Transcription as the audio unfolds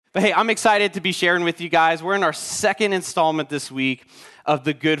But hey, I'm excited to be sharing with you guys. We're in our second installment this week of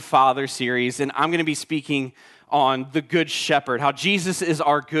the Good Father series, and I'm going to be speaking on the Good Shepherd, how Jesus is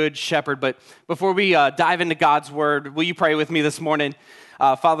our Good Shepherd. But before we dive into God's Word, will you pray with me this morning?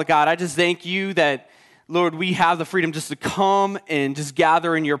 Father God, I just thank you that, Lord, we have the freedom just to come and just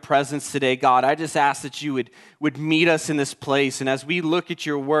gather in your presence today, God. I just ask that you would meet us in this place. And as we look at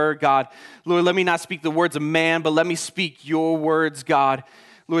your word, God, Lord, let me not speak the words of man, but let me speak your words, God.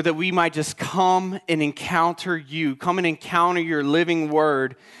 Lord, that we might just come and encounter you, come and encounter your living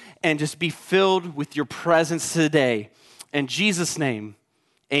word, and just be filled with your presence today. In Jesus' name,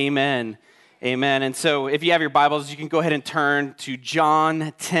 amen. Amen. And so if you have your Bibles, you can go ahead and turn to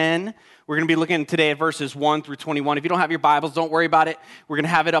John 10. We're going to be looking today at verses 1 through 21. If you don't have your Bibles, don't worry about it. We're going to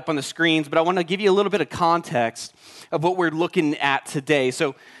have it up on the screens. But I want to give you a little bit of context of what we're looking at today.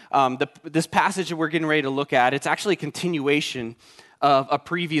 So this passage that we're getting ready to look at, it's actually a continuation of a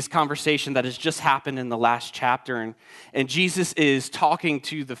previous conversation that has just happened in the last chapter. And Jesus is talking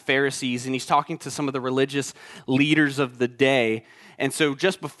to the Pharisees, and he's talking to some of the religious leaders of the day. And so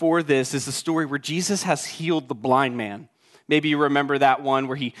just before this is the story where Jesus has healed the blind man. Maybe you remember that one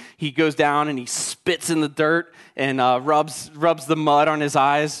where he goes down and he spits in the dirt and rubs the mud on his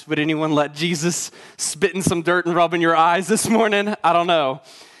eyes. Would anyone let Jesus spit in some dirt and rub in your eyes this morning? I don't know.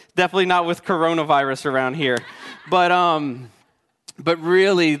 Definitely not with coronavirus around here. But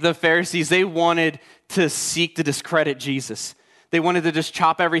really, the Pharisees, they wanted to seek to discredit Jesus. They wanted to just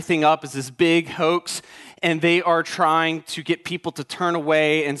chop everything up as this big hoax, and they are trying to get people to turn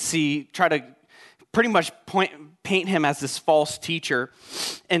away and try to pretty much paint him as this false teacher.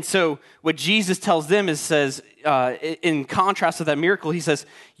 And so what Jesus tells them says, in contrast to that miracle, he says,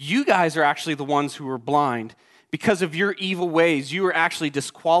 you guys are actually the ones who are blind. Because of your evil ways, you are actually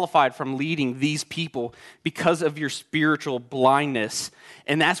disqualified from leading these people because of your spiritual blindness.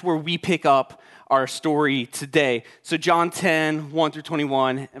 And that's where we pick up our story today. So John 10, 1 through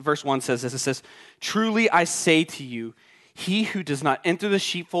 21, verse 1 says this. It says, truly I say to you, he who does not enter the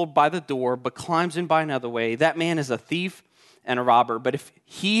sheepfold by the door, but climbs in by another way, that man is a thief and a robber. But if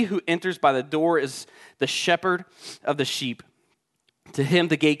he who enters by the door is the shepherd of the sheep, to him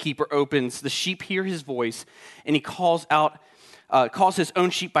the gatekeeper opens, the sheep hear his voice, and he calls his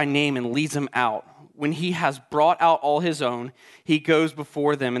own sheep by name and leads them out. When he has brought out all his own, he goes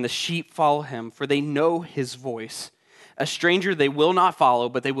before them, and the sheep follow him, for they know his voice. A stranger they will not follow,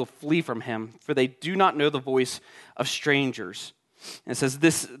 but they will flee from him, for they do not know the voice of strangers. And it says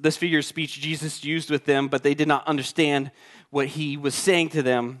this figure of speech Jesus used with them, but they did not understand what he was saying to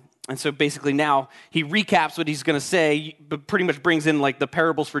them. And so basically now he recaps what he's going to say, but pretty much brings in like the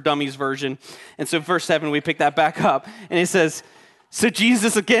Parables for Dummies version. And so verse 7, we pick that back up. And it says, so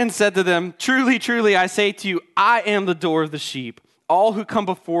Jesus again said to them, truly, truly, I say to you, I am the door of the sheep. All who come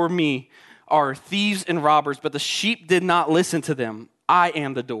before me are thieves and robbers, but the sheep did not listen to them. I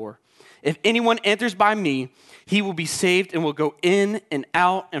am the door. If anyone enters by me, he will be saved and will go in and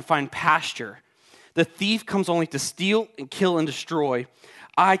out and find pasture. The thief comes only to steal and kill and destroy.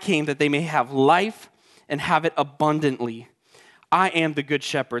 I came that they may have life and have it abundantly. I am the good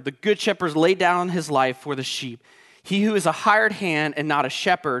shepherd. The good shepherd laid down his life for the sheep. He who is a hired hand and not a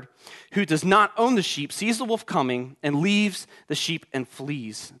shepherd, who does not own the sheep, sees the wolf coming and leaves the sheep and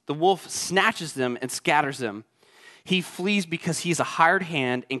flees. The wolf snatches them and scatters them. He flees because he is a hired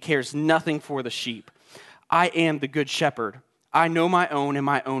hand and cares nothing for the sheep. I am the good shepherd. I know my own and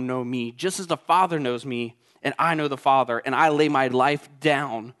my own know me, just as the Father knows me and I know the Father, and I lay my life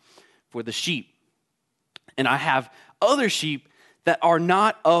down for the sheep. And I have other sheep that are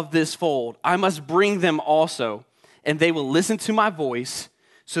not of this fold. I must bring them also, and they will listen to my voice,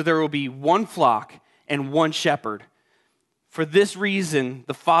 so there will be one flock and one shepherd. For this reason,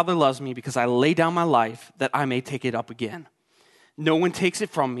 the Father loves me, because I lay down my life that I may take it up again. No one takes it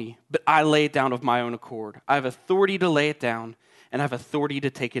from me, but I lay it down of my own accord. I have authority to lay it down, and I have authority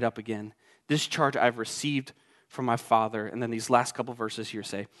to take it up again. This charge I've received from my Father. And then these last couple verses here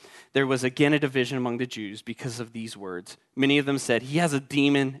say, there was again a division among the Jews because of these words. Many of them said, he has a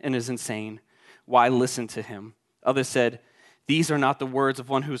demon and is insane. Why listen to him? Others said, these are not the words of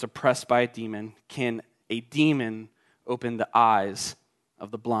one who is oppressed by a demon. Can a demon open the eyes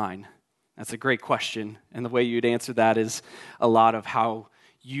of the blind? That's a great question. And the way you'd answer that is a lot of how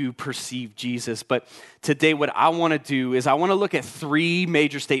you perceive Jesus. But today what I want to do is I want to look at three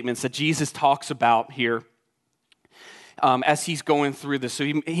major statements that Jesus talks about here as he's going through this. So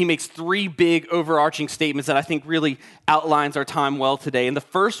he makes three big overarching statements that I think really outlines our time well today. And the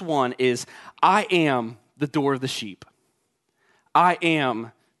first one is, I am the door of the sheep. I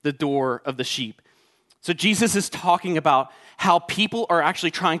am the door of the sheep. So Jesus is talking about how people are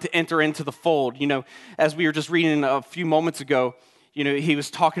actually trying to enter into the fold. As we were just reading a few moments ago, he was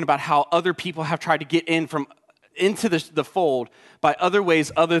talking about how other people have tried to get into the fold by other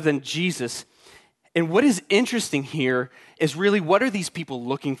ways other than Jesus. And what is interesting here is really, what are these people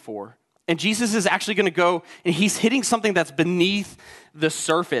looking for? And Jesus is actually going to go, and he's hitting something that's beneath the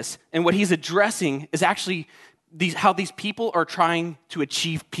surface. And what he's addressing is actually how these people are trying to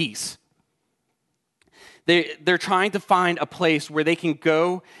achieve peace. They're trying to find a place where they can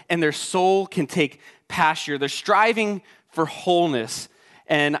go and their soul can take pasture. They're striving for wholeness.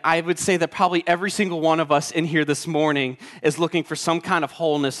 And I would say that probably every single one of us in here this morning is looking for some kind of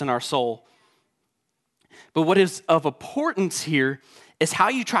wholeness in our soul. But what is of importance here is how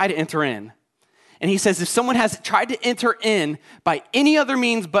you try to enter in. And he says, if someone has tried to enter in by any other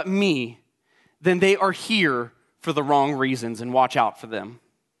means but me, then they are here for the wrong reasons, and watch out for them.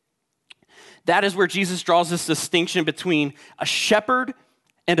 That is where Jesus draws this distinction between a shepherd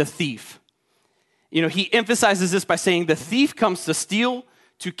and a thief. He emphasizes this by saying the thief comes to steal,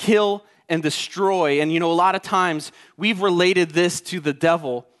 to kill, and destroy. And a lot of times we've related this to the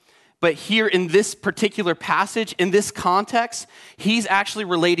devil. But here in this particular passage, in this context, he's actually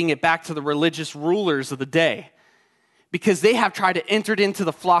relating it back to the religious rulers of the day, because they have tried to enter into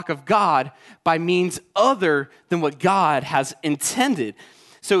the flock of God by means other than what God has intended.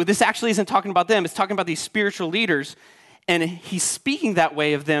 So this actually isn't talking about them. It's talking about these spiritual leaders, and he's speaking that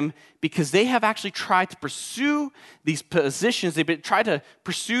way of them because they have actually tried to pursue these positions. They've tried to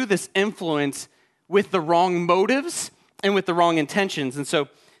pursue this influence with the wrong motives and with the wrong intentions. And so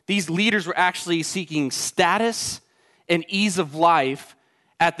these leaders were actually seeking status and ease of life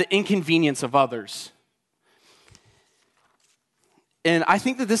at the inconvenience of others. And I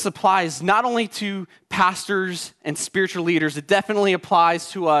think that this applies not only to pastors and spiritual leaders, it definitely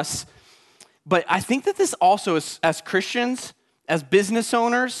applies to us, but I think that this also, as Christians, as business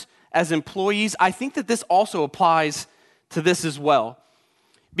owners, as employees, I think that this also applies to this as well.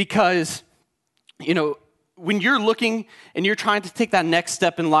 Because, when you're looking and you're trying to take that next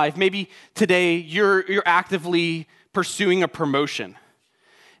step in life, maybe today you're actively pursuing a promotion.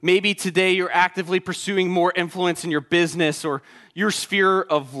 Maybe today you're actively pursuing more influence in your business or your sphere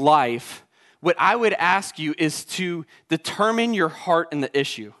of life. What I would ask you is to determine your heart in the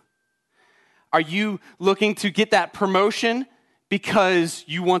issue. Are you looking to get that promotion because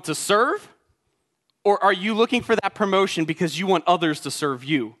you want to serve? Or are you looking for that promotion because you want others to serve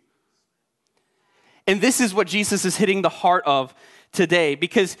you? And this is what Jesus is hitting the heart of today,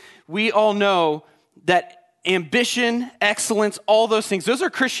 because we all know that ambition, excellence, all those things, those are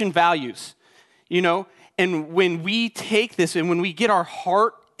Christian values, And when we take this and when we get our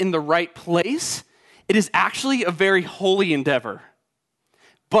heart in the right place, it is actually a very holy endeavor.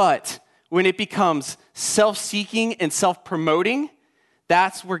 But when it becomes self-seeking and self-promoting,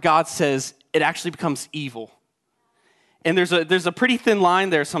 that's where God says it actually becomes evil. And there's a pretty thin line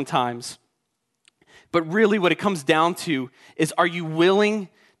there sometimes. But really what it comes down to is, are you willing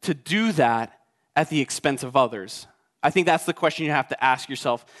to do that at the expense of others? I think that's the question you have to ask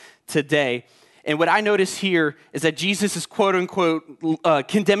yourself today. And what I notice here is that Jesus is quote unquote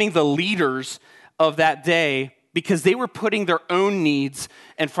condemning the leaders of that day because they were putting their own needs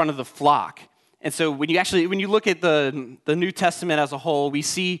in front of the flock. And so when you look at the New Testament as a whole, we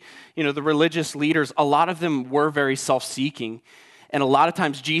see, the religious leaders, a lot of them were very self-seeking. And a lot of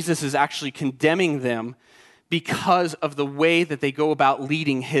times Jesus is actually condemning them because of the way that they go about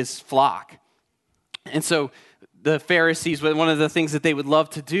leading his flock. And so the Pharisees, one of the things that they would love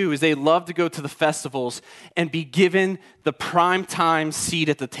to do is they love to go to the festivals and be given the prime time seat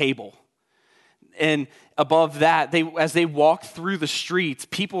at the table. And above that, as they walked through the streets,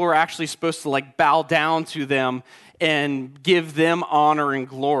 people were actually supposed to bow down to them and give them honor and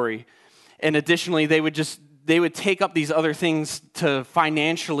glory. And additionally, they would take up these other things to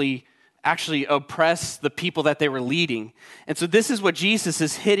financially actually oppress the people that they were leading. And so this is what Jesus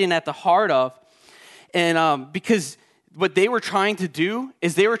is hitting at the heart of. And because what they were trying to do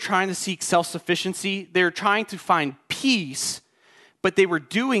is they were trying to seek self-sufficiency. They were trying to find peace, but they were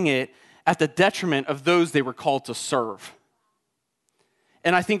doing it at the detriment of those they were called to serve.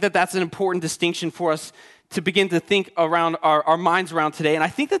 And I think that that's an important distinction for us to begin to think around our minds around today. And I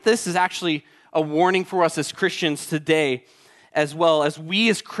think that this is actually a warning for us as Christians today, as well as we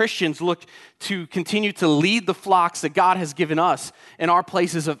as Christians look to continue to lead the flocks that God has given us in our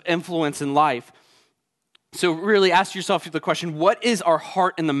places of influence in life. So really ask yourself the question, what is our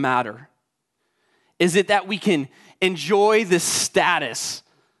heart in the matter? Is it that we can enjoy this status,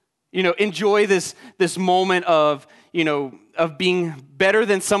 enjoy this moment of being better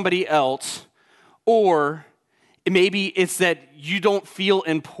than somebody else? Or Maybe it's that you don't feel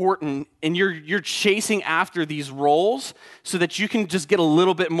important and you're chasing after these roles so that you can just get a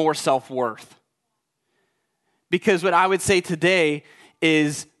little bit more self-worth. Because what I would say today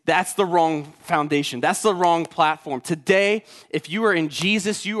is that's the wrong foundation. That's the wrong platform. Today, if you are in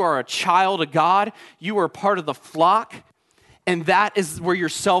Jesus, you are a child of God. You are part of the flock. And that is where your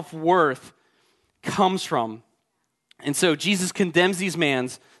self-worth comes from. And so Jesus condemns these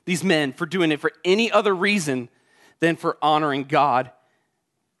men for doing it for any other reason than for honoring God.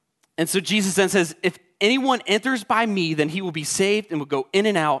 And so Jesus then says, if anyone enters by me, then he will be saved and will go in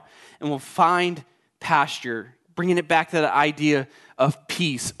and out and will find pasture, bringing it back to the idea of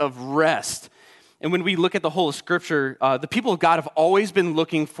peace, of rest. And when we look at the whole of Scripture, the people of God have always been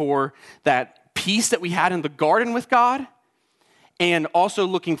looking for that peace that we had in the garden with God, and also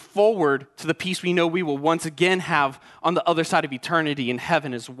looking forward to the peace we know we will once again have on the other side of eternity in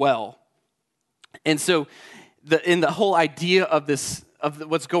heaven as well. And so in the whole idea of this,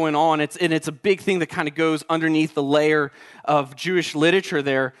 what's going on, it's a big thing that kind of goes underneath the layer of Jewish literature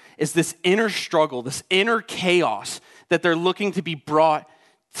there, is this inner struggle, this inner chaos that they're looking to be brought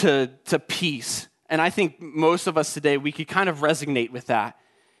to peace. And I think most of us today, we could kind of resonate with that.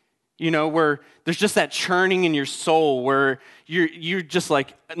 You know, where there's just that churning in your soul where you're just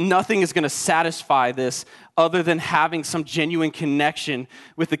like, nothing is going to satisfy this other than having some genuine connection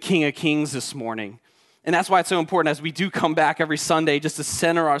with the King of Kings this morning. And that's why it's so important as we do come back every Sunday just to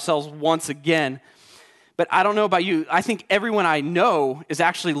center ourselves once again. But I don't know about you. I think everyone I know is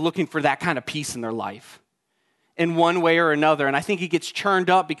actually looking for that kind of peace in their life in one way or another. And I think it gets churned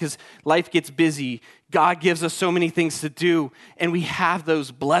up because life gets busy. God gives us so many things to do, and we have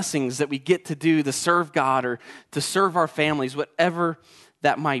those blessings that we get to do to serve God or to serve our families, whatever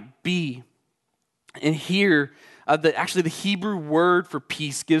that might be. And here, the Hebrew word for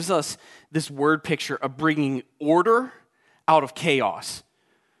peace gives us this word picture of bringing order out of chaos.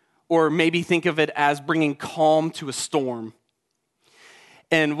 Or maybe think of it as bringing calm to a storm.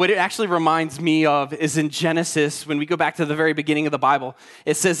 And what it actually reminds me of is in Genesis, when we go back to the very beginning of the Bible,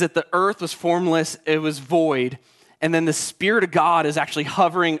 it says that the earth was formless, it was void, and then the Spirit of God is actually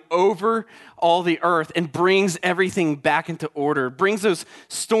hovering over all the earth and brings everything back into order, brings those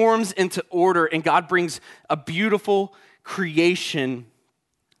storms into order, and God brings a beautiful creation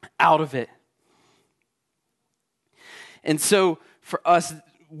out of it. And so for us,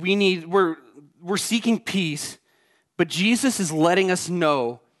 we're seeking peace, but Jesus is letting us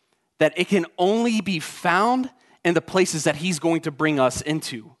know that it can only be found in the places that he's going to bring us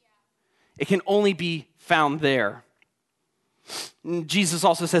into. It can only be found there. Jesus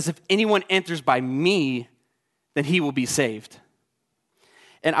also says, if anyone enters by me, then he will be saved.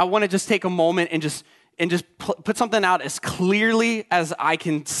 And I want to just take a moment and just put something out as clearly as I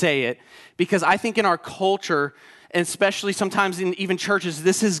can say it, because I think in our culture, and especially sometimes in even churches,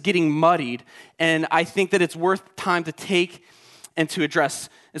 this is getting muddied, and I think that it's worth time to take and to address.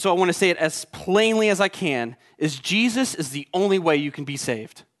 And so I want to say it as plainly as I can, is Jesus is the only way you can be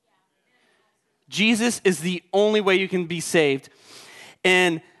saved. Jesus is the only way you can be saved.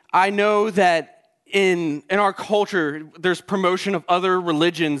 And I know that in our culture, there's promotion of other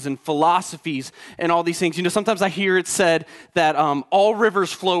religions and philosophies and all these things. You know, sometimes I hear it said that all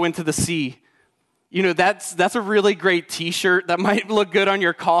rivers flow into the sea. You know, that's a really great t-shirt that might look good on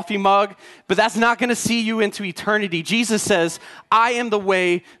your coffee mug, but that's not going to see you into eternity. Jesus says, I am the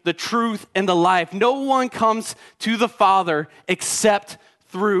way, the truth, and the life. No one comes to the Father except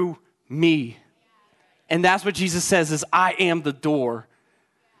through me. And that's what Jesus says is, I am the door.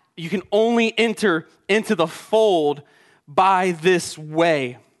 You can only enter into the fold by this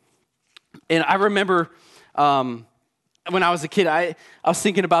way. And I remember when I was a kid, I was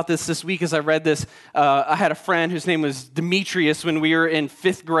thinking about this week as I read this. I had a friend whose name was Demetrius when we were in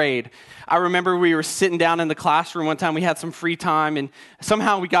 5th grade. I remember we were sitting down in the classroom one time. We had some free time, and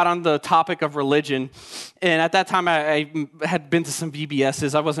somehow we got on the topic of religion. And at that time, I had been to some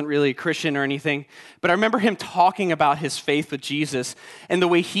VBSs. I wasn't really a Christian or anything. But I remember him talking about his faith with Jesus. And the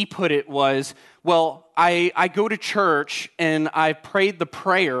way he put it was, well, I go to church and I prayed the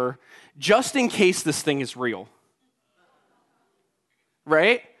prayer just in case this thing is real.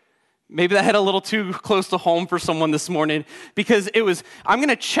 Right? Maybe that hit a little too close to home for someone this morning, because it was, I'm going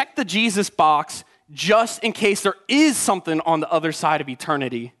to check the Jesus box just in case there is something on the other side of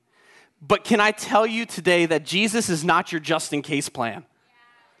eternity. But can I tell you today that Jesus is not your just in case plan?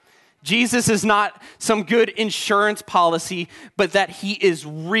 Jesus is not some good insurance policy, but that he is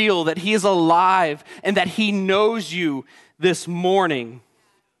real, that he is alive, and that he knows you this morning.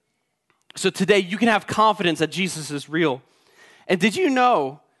 So today you can have confidence that Jesus is real. And did you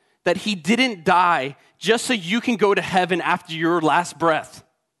know that he didn't die just so you can go to heaven after your last breath.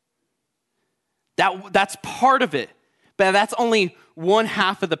 That's part of it, but that's only one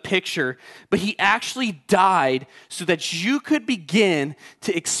half of the picture. But he actually died so that you could begin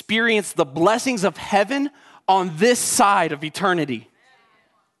to experience the blessings of heaven on this side of eternity.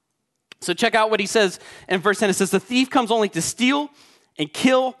 So check out what he says in verse 10. It says, the thief comes only to steal and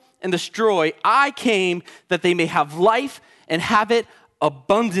kill and destroy. I came that they may have life and have it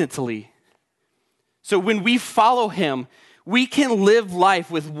abundantly. So when we follow him, we can live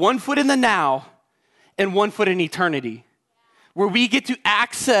life with one foot in the now and one foot in eternity, where we get to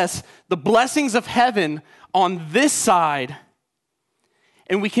access the blessings of heaven on this side,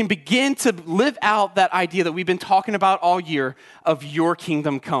 and we can begin to live out that idea that we've been talking about all year of your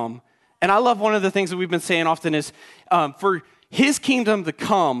kingdom come. And I love one of the things that we've been saying often is for his kingdom to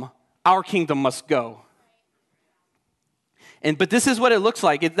come, our kingdom must go. But this is what it looks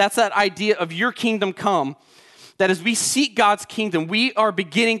like. That's that idea of your kingdom come, that as we seek God's kingdom, we are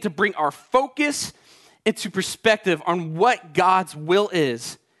beginning to bring our focus into perspective on what God's will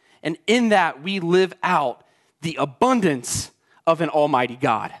is. And in that, we live out the abundance of an almighty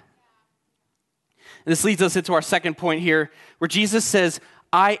God. And this leads us into our second point here, where Jesus says,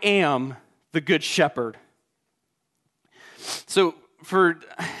 I am the good shepherd. So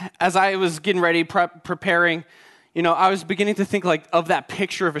as I was getting ready, preparing, I was beginning to think of that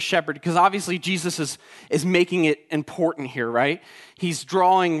picture of a shepherd, because obviously Jesus is making it important here, right? He's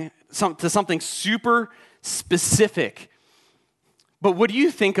drawing to something super specific. But what do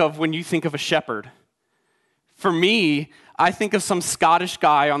you think of when you think of a shepherd? For me, I think of some Scottish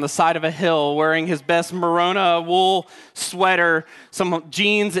guy on the side of a hill wearing his best Merona wool sweater, some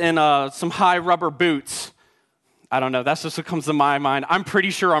jeans, and some high rubber boots. I don't know, that's just what comes to my mind. I'm pretty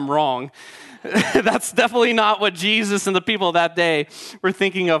sure I'm wrong. That's definitely not what Jesus and the people of that day were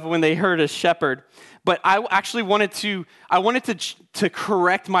thinking of when they heard a shepherd. But I actually wanted to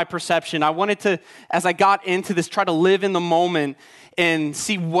correct my perception. I wanted to, as I got into this, try to live in the moment and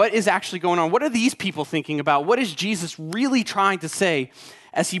see what is actually going on. What are these people thinking about? What is Jesus really trying to say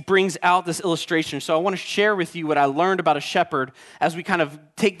as he brings out this illustration? So I want to share with you what I learned about a shepherd as we kind of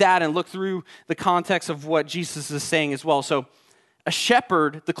take that and look through the context of what Jesus is saying as well. So a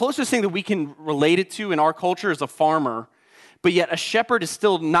shepherd, the closest thing that we can relate it to in our culture is a farmer, but yet a shepherd is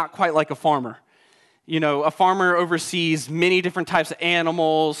still not quite like a farmer. A farmer oversees many different types of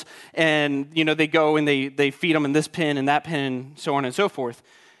animals, and, they go and they feed them in this pen and that pen, so on and so forth.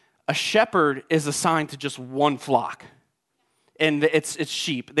 A shepherd is assigned to just one flock, and it's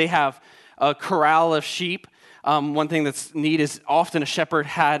sheep. They have a corral of sheep. One thing that's neat is often a shepherd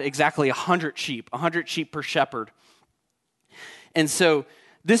had exactly 100 sheep per shepherd. And so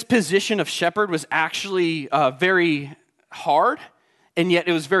this position of shepherd was actually very hard, and yet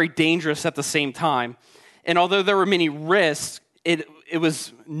it was very dangerous at the same time. And although there were many risks, it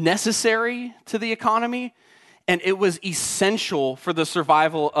was necessary to the economy, and it was essential for the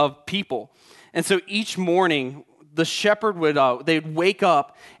survival of people. And so each morning, the shepherd they'd wake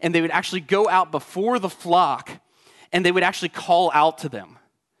up, and they would actually go out before the flock, and they would actually call out to them,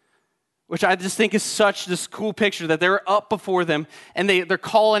 which I just think is such this cool picture that they're up before them, and they're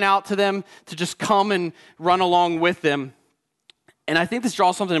calling out to them to just come and run along with them. And I think this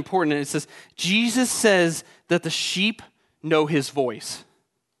draws something important, and it says, Jesus says that the sheep know his voice.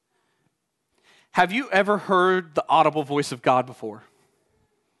 Have you ever heard the audible voice of God before?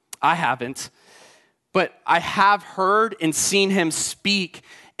 I haven't, but I have heard and seen him speak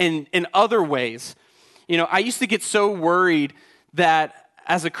in other ways. I used to get so worried that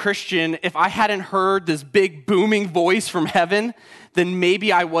as a Christian, if I hadn't heard this big booming voice from heaven, then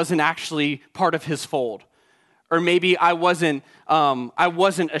maybe I wasn't actually part of his fold. Or maybe I wasn't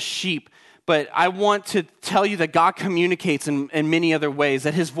a sheep. But I want to tell you that God communicates in many other ways,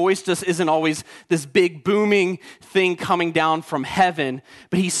 that his voice just isn't always this big booming thing coming down from heaven,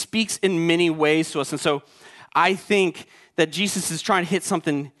 but he speaks in many ways to us. And so I think that Jesus is trying to hit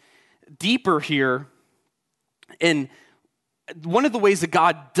something deeper here. And one of the ways that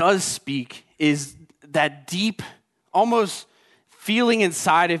God does speak is that deep, almost feeling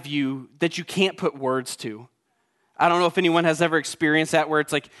inside of you that you can't put words to. I don't know if anyone has ever experienced that, where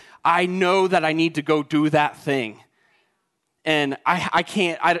it's like, I know that I need to go do that thing. And I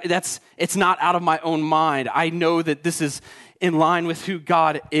can't, it's not out of my own mind. I know that this is in line with who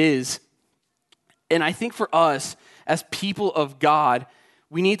God is. And I think for us, as people of God,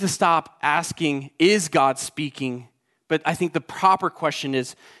 we need to stop asking, is God speaking? But I think the proper question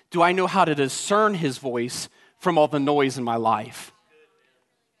is, do I know how to discern his voice from all the noise in my life?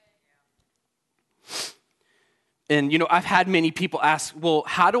 And, I've had many people ask, well,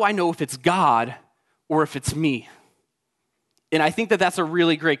 how do I know if it's God or if it's me? And I think that that's a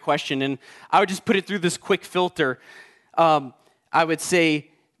really great question. And I would just put it through this quick filter. I would say,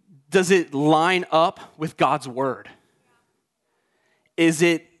 does it line up with God's word? Is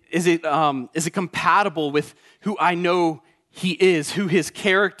it compatible with who I know he is, who his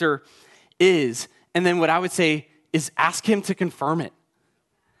character is? And then what I would say is ask him to confirm it.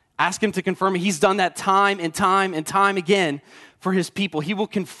 Ask him to confirm it. He's done that time and time and time again for his people. He will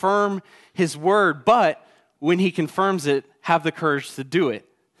confirm his word, but when he confirms it, have the courage to do it.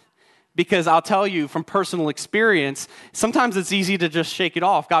 Because I'll tell you from personal experience, sometimes it's easy to just shake it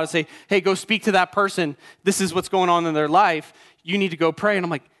off. God will say, hey, go speak to that person. This is what's going on in their life. You need to go pray. And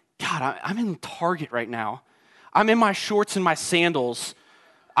I'm like, God, I'm in Target right now. I'm in my shorts and my sandals.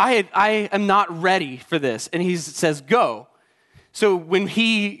 I am not ready for this. And he says, go. So when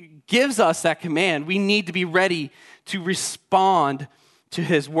he gives us that command, we need to be ready to respond to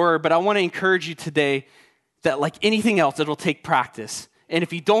his word. But I want to encourage you today that like anything else, it'll take practice. And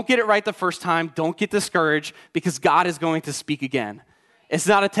if you don't get it right the first time, don't get discouraged because God is going to speak again. It's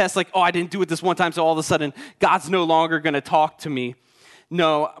not a test like, oh, I didn't do it this one time, so all of a sudden God's no longer going to talk to me.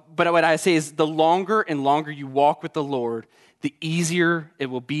 No, but what I say is the longer and longer you walk with the Lord, the easier it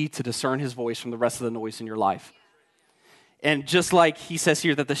will be to discern his voice from the rest of the noise in your life. And just like he says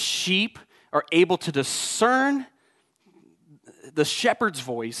here that the sheep are able to discern the shepherd's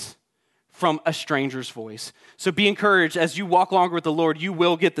voice from a stranger's voice. So be encouraged as you walk longer with the Lord, you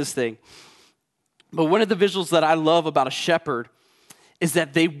will get this thing. But one of the visuals that I love about a shepherd is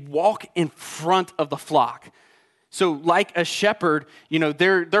that they walk in front of the flock. So like a shepherd,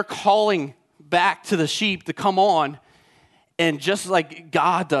 they're calling back to the sheep to come on. And just like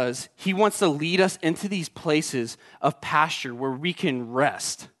God does, he wants to lead us into these places of pasture where we can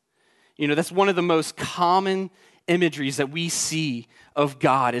rest. That's one of the most common imageries that we see of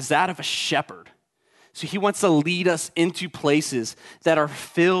God is that of a shepherd. So he wants to lead us into places that are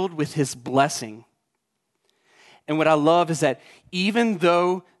filled with his blessing. And what I love is that even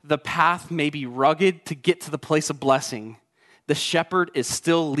though the path may be rugged to get to the place of blessing, the shepherd is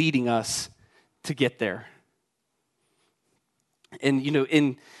still leading us to get there. And,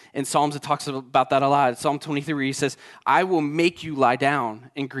 in Psalms, it talks about that a lot. Psalm 23, he says, I will make you lie down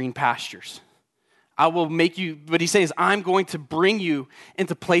in green pastures. I will make you, what he's saying is, I'm going to bring you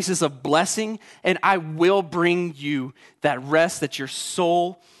into places of blessing, and I will bring you that rest that your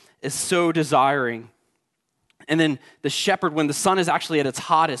soul is so desiring. And then the shepherd, when the sun is actually at its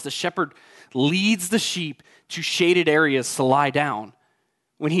hottest, the shepherd leads the sheep to shaded areas to lie down.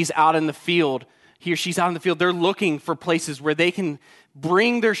 When he's out in the field, he or she's out in the field, they're looking for places where they can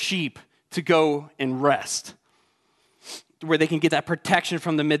bring their sheep to go and rest, where they can get that protection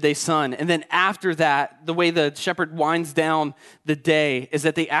from the midday sun. And then after that, the way the shepherd winds down the day is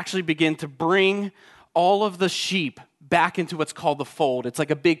that they actually begin to bring all of the sheep back into what's called the fold. It's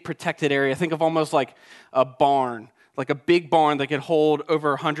like a big protected area. Think of almost like a barn, like a big barn that could hold over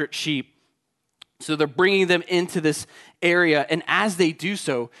 100 sheep. So they're bringing them into this area, and as they do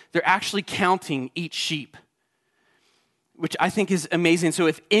so, they're actually counting each sheep, which I think is amazing. So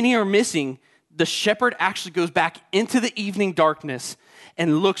if any are missing, the shepherd actually goes back into the evening darkness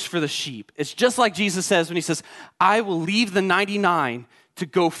and looks for the sheep. It's just like Jesus says when he says, I will leave the 99 to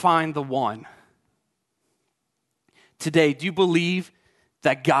go find the one. Today, do you believe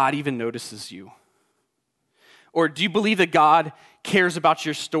that God even notices you? Or do you believe that God cares about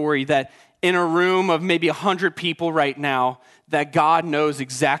your story, that in a room of maybe 100 people right now, that God knows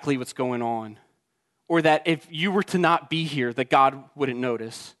exactly what's going on? Or that if you were to not be here, that God wouldn't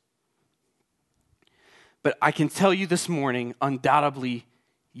notice? But I can tell you this morning, undoubtedly,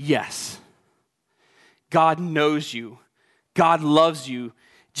 yes. God knows you. God loves you.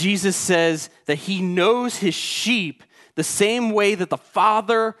 Jesus says that he knows his sheep the same way that the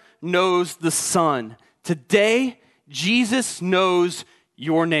Father knows the Son. Today, Jesus knows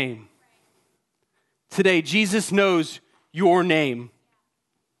your name. Today, Jesus knows your name.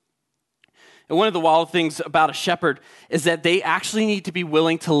 And one of the wild things about a shepherd is that they actually need to be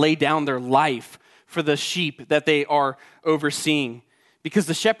willing to lay down their life for the sheep that they are overseeing. Because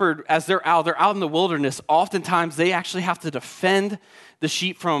the shepherd, as they're out in the wilderness, oftentimes they actually have to defend the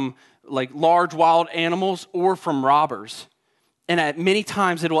sheep from like large wild animals or from robbers. And at many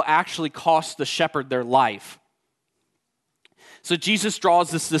times it will actually cost the shepherd their life. So Jesus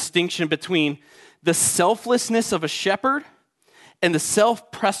draws this distinction between the selflessness of a shepherd and the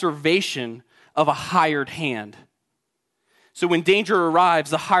self-preservation of a hired hand. So when danger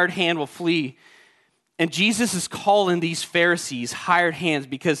arrives, the hired hand will flee. And Jesus is calling these Pharisees hired hands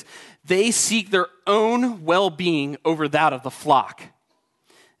because they seek their own well-being over that of the flock.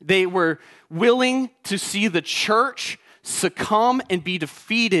 They were willing to see the church succumb and be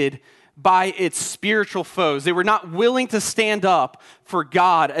defeated by its spiritual foes. They were not willing to stand up for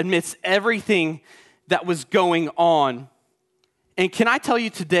God amidst everything that was going on. And can I tell you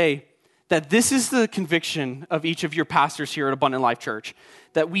today that this is the conviction of each of your pastors here at Abundant Life Church,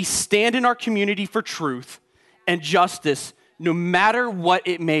 that we stand in our community for truth and justice no matter what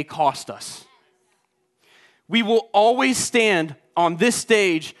it may cost us. We will always stand on this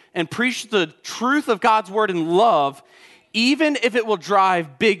stage and preach the truth of God's word in love, even if it will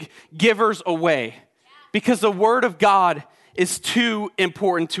drive big givers away, because the word of God is too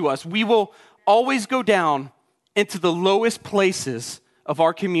important to us. We will always go down into the lowest places of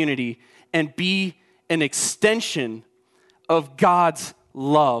our community and be an extension of God's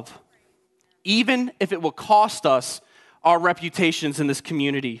love, even if it will cost us our reputations in this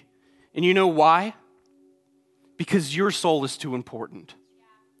community. And you know why? Because your soul is too important.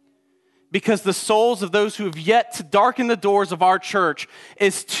 Because the souls of those who have yet to darken the doors of our church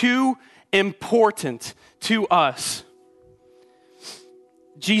is too important to us.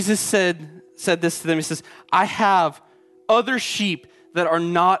 Jesus said this to them. He says, I have other sheep that are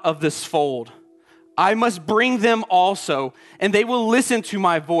not of this fold. I must bring them also, and they will listen to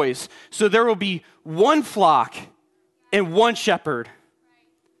my voice. So there will be one flock and one shepherd.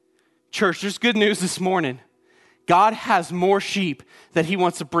 Church, there's good news this morning. God has more sheep that he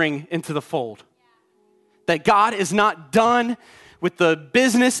wants to bring into the fold. That God is not done with the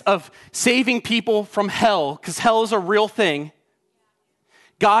business of saving people from hell, because hell is a real thing.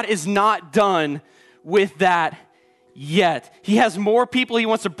 God is not done with that yet. He has more people he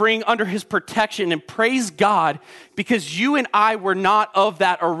wants to bring under his protection, and praise God, because you and I were not of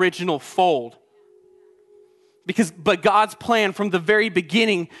that original fold. But God's plan from the very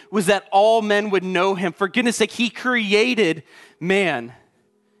beginning was that all men would know him. For goodness sake, he created man.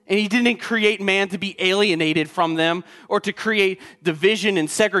 And he didn't create man to be alienated from them or to create division and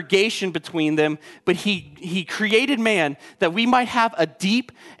segregation between them, but he created man that we might have a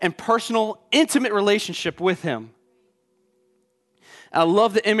deep and personal, intimate relationship with him. I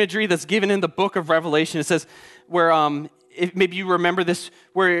love the imagery that's given in the book of Revelation. It says, where maybe you remember this,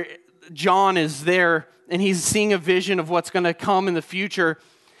 where John is there and he's seeing a vision of what's going to come in the future.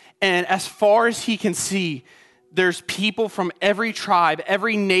 And as far as he can see, there's people from every tribe,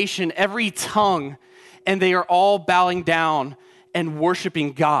 every nation, every tongue, and they are all bowing down and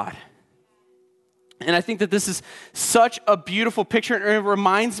worshiping God. And I think that this is such a beautiful picture, and it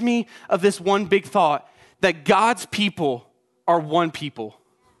reminds me of this one big thought, that God's people are one people.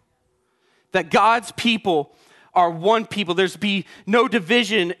 That God's people are one people. There's be no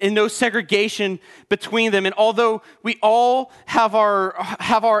division and no segregation between them. And although we all have our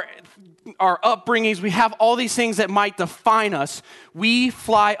upbringings, we have all these things that might define us, we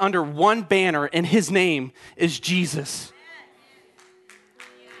fly under one banner, and his name is Jesus.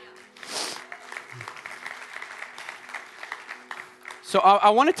 So I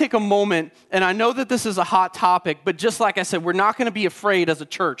want to take a moment, and I know that this is a hot topic, but just like I said, we're not going to be afraid as a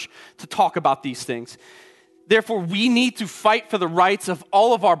church to talk about these things. Therefore, we need to fight for the rights of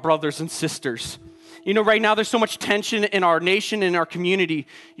all of our brothers and sisters. You know, right now there's so much tension in our nation, in our community.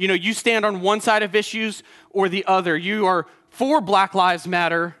 You know, you stand on one side of issues or the other. You are for Black Lives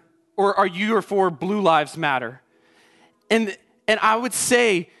Matter, or are you for Blue Lives Matter? And I would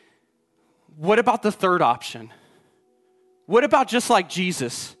say, what about the third option? What about just like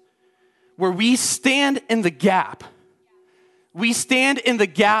Jesus, where we stand in the gap? We stand in the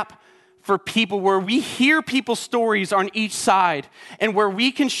gap for people, where we hear people's stories on each side, and where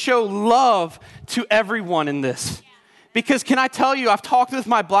we can show love to everyone in this. Because can I tell you, I've talked with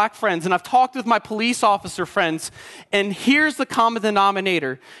my black friends and I've talked with my police officer friends, and here's the common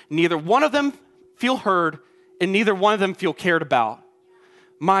denominator. Neither one of them feel heard and neither one of them feel cared about.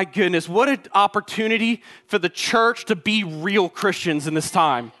 My goodness, what an opportunity for the church to be real Christians in this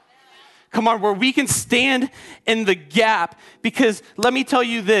time. Come on, where we can stand in the gap, because let me tell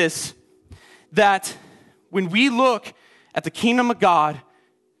you this, that when we look at the kingdom of God,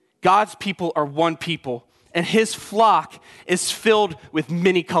 God's people are one people, and his flock is filled with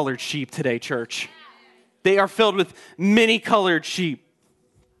many colored sheep today, church. They are filled with many colored sheep.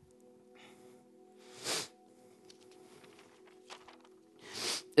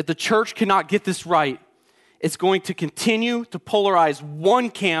 If the church cannot get this right, it's going to continue to polarize one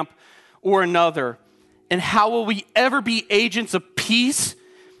camp or another. And how will we ever be agents of peace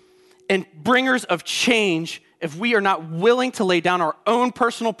and bringers of change if we are not willing to lay down our own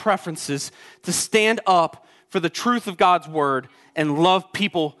personal preferences to stand up for the truth of God's word and love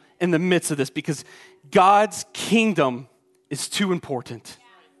people in the midst of this, because God's kingdom is too important.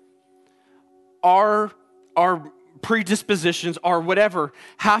 Our predispositions or whatever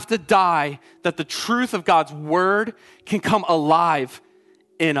have to die that the truth of God's word can come alive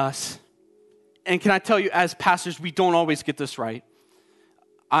in us. And can I tell you, as pastors, we don't always get this right.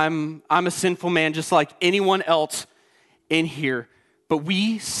 I'm a sinful man just like anyone else in here, but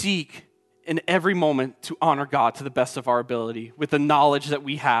we seek in every moment to honor God to the best of our ability with the knowledge that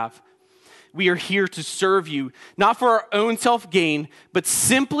we have. We are here to serve you, not for our own self-gain, but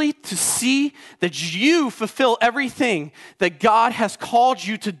simply to see that you fulfill everything that God has called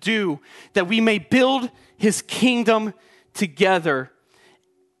you to do, that we may build his kingdom together.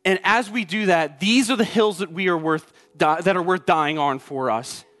 And as we do that, these are the hills that are worth dying on for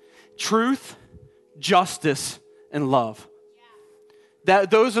us. Truth, justice, and love.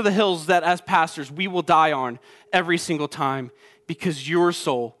 Those are the hills that as pastors we will die on every single time, because your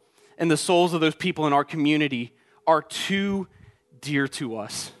soul and the souls of those people in our community are too dear to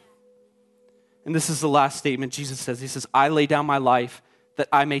us. And this is the last statement Jesus says. He says, I lay down my life that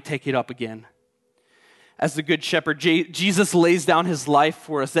I may take it up again. As the good shepherd, Jesus lays down his life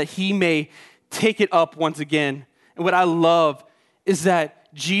for us that he may take it up once again. And what I love is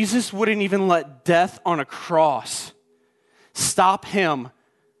that Jesus wouldn't even let death on a cross stop him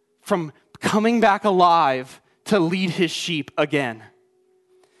from coming back alive to lead his sheep again.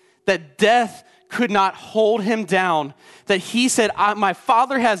 That death could not hold him down. That he said, my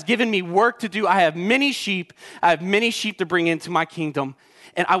Father has given me work to do. I have many sheep. I have many sheep to bring into my kingdom.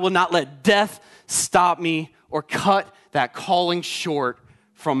 And I will not let death stop me or cut that calling short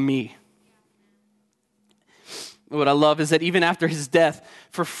from me. What I love is that even after his death,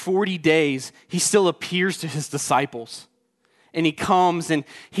 for 40 days, he still appears to his disciples. And he comes and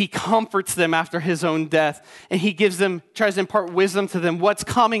he comforts them after his own death. And he tries to impart wisdom to them. What's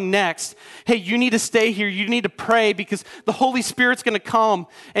coming next? Hey, you need to stay here. You need to pray because the Holy Spirit's going to come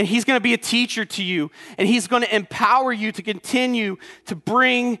and he's going to be a teacher to you. And he's going to empower you to continue to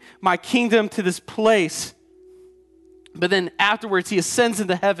bring my kingdom to this place. But then afterwards, he ascends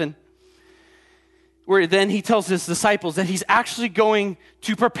into heaven, where then he tells his disciples that he's actually going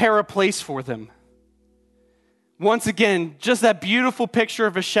to prepare a place for them. Once again, just that beautiful picture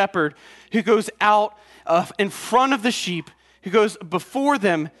of a shepherd who goes out in front of the sheep, who goes before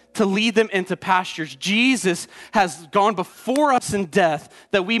them to lead them into pastures. Jesus has gone before us in death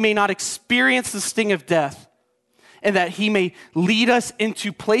that we may not experience the sting of death, and that he may lead us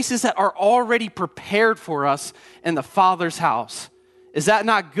into places that are already prepared for us in the Father's house. Is that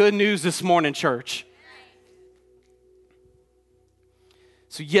not good news this morning, church?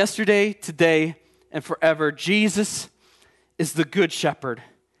 So yesterday, today, and forever, Jesus is the good shepherd.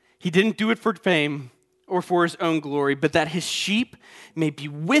 He didn't do it for fame or for his own glory, but that his sheep may be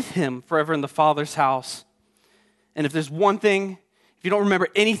with him forever in the Father's house. And if there's one thing, if you don't remember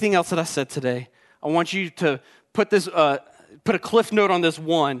anything else that I said today, I want you to put a cliff note on this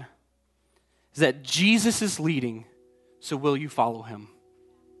one, is that Jesus is leading, so will you follow him?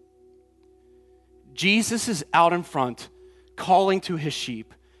 Jesus is out in front, calling to his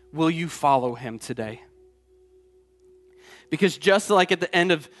sheep. Will you follow him today? Because just like at the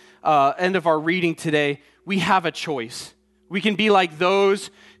end of our reading today, we have a choice. We can be like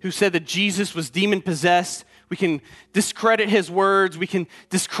those who said that Jesus was demon-possessed. We can discredit his words. We can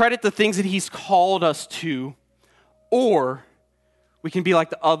discredit the things that he's called us to. Or we can be like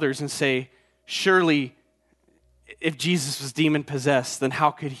the others and say, surely if Jesus was demon-possessed, then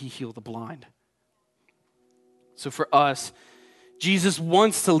how could he heal the blind? So for us, Jesus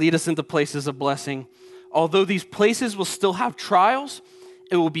wants to lead us into places of blessing. Although these places will still have trials,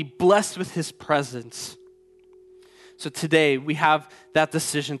 it will be blessed with his presence. So today we have that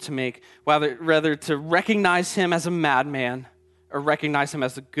decision to make, whether to recognize him as a madman or recognize him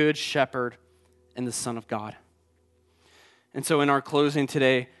as the good shepherd and the Son of God. And so in our closing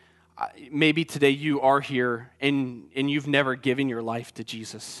today, maybe today you are here and you've never given your life to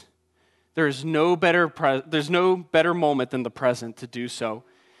Jesus. There's no better moment than the present to do so,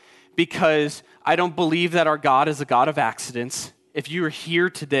 because I don't believe that our God is a God of accidents. If you are here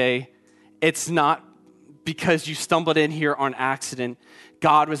today, it's not because you stumbled in here on accident.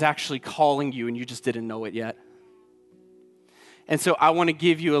 God was actually calling you and you just didn't know it yet. And so I want to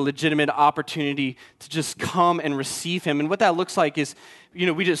give you a legitimate opportunity to just come and receive him. And what that looks like is,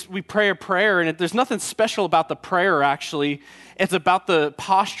 we pray a prayer, and there's nothing special about the prayer, actually. It's about the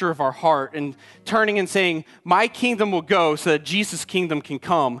posture of our heart and turning and saying, my kingdom will go so that Jesus' kingdom can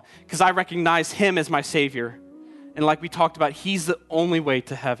come, because I recognize him as my Savior. And like we talked about, he's the only way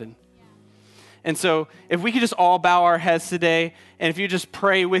to heaven. And so if we could just all bow our heads today, and if you just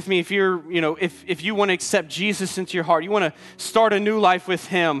pray with me, if you want to accept Jesus into your heart, you want to start a new life with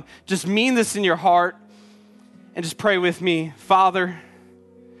him, just mean this in your heart and just pray with me. Father,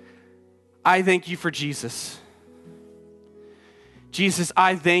 I thank you for Jesus. Jesus,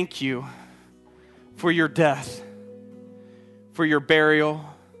 I thank you for your death, for your burial,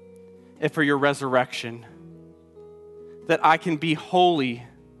 and for your resurrection, that I can be holy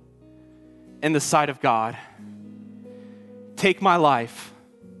in the sight of God. Take my life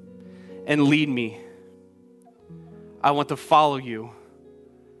and lead me. I want to follow you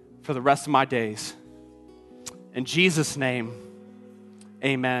for the rest of my days. In Jesus' name,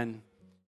 amen.